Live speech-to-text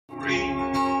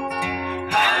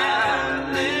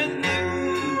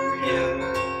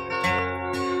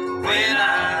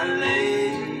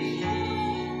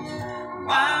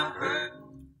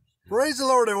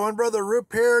Lord, everyone. Brother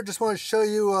Roop here. Just want to show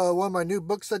you one of my new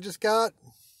books I just got.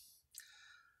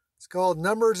 It's called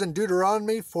Numbers and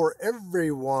Deuteronomy for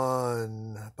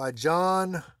Everyone by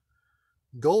John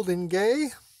Goldingay.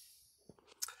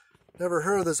 Never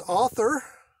heard of this author,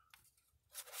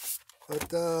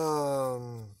 but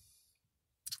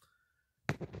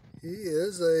he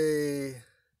is a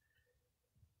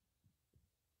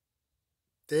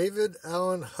David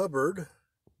Allen Hubbard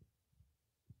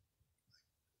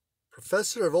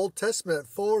professor of Old Testament at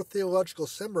Fuller Theological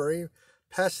Seminary,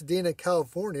 Pasadena,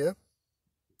 California.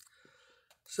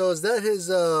 So is that his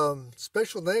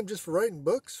special name just for writing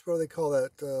books? What do they call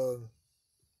that?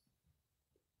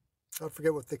 I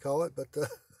forget what they call it, but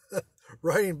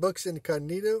writing books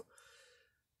incognito.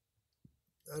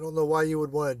 I don't know why you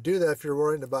would want to do that if you're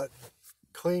worrying about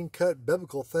clean-cut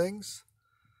biblical things.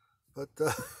 But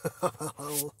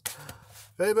if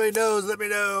anybody knows, let me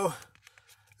know.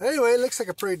 Anyway, it looks like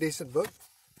a pretty decent book.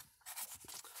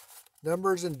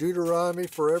 Numbers and Deuteronomy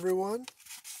for Everyone.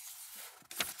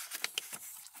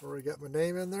 Already got my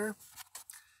name in there.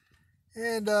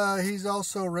 And he's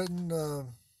also written the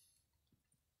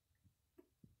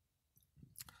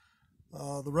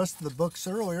rest of the books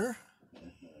earlier.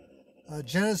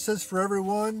 Genesis for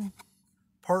Everyone,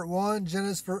 Part 1.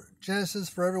 Genesis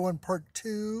for Everyone, Part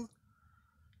 2.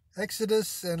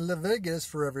 Exodus and Leviticus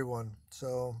for Everyone.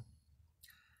 So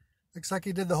looks like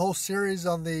he did the whole series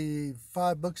on the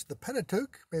 5 books of the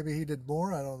Pentateuch. Maybe he did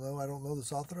more. I don't know. I don't know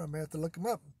this author. I may have to look him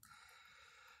up.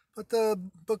 But the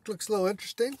book looks a little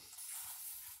interesting.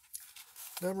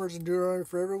 Numbers and Deuteronomy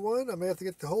for Everyone. I may have to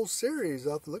get the whole series.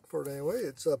 I'll have to look for it anyway.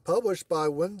 It's published by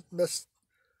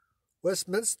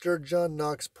Westminster John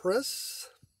Knox Press.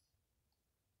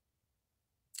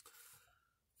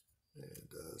 And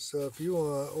so if you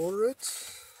want to order it,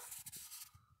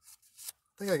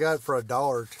 I think I got it for $1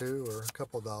 or $2 or a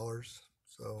couple dollars.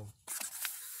 So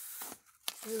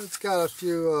yeah, it's got a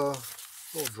few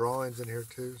little drawings in here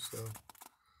too. So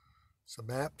some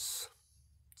maps.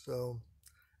 So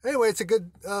anyway, it's a good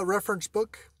reference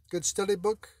book, good study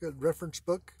book, good reference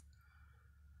book.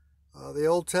 The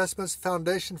Old Testament's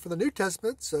foundation for the New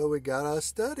Testament, so we gotta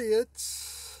study it.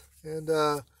 And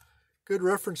good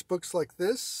reference books like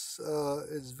this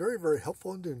is very, very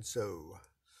helpful in doing so.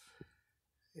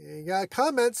 And you got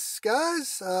comments,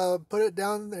 guys? Put it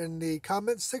down in the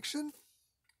comments section.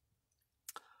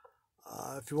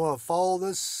 If you want to follow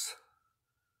this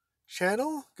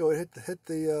channel, go ahead and hit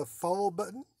the follow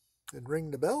button and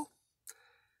ring the bell.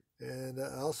 And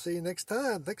I'll see you next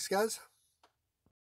time. Thanks, guys.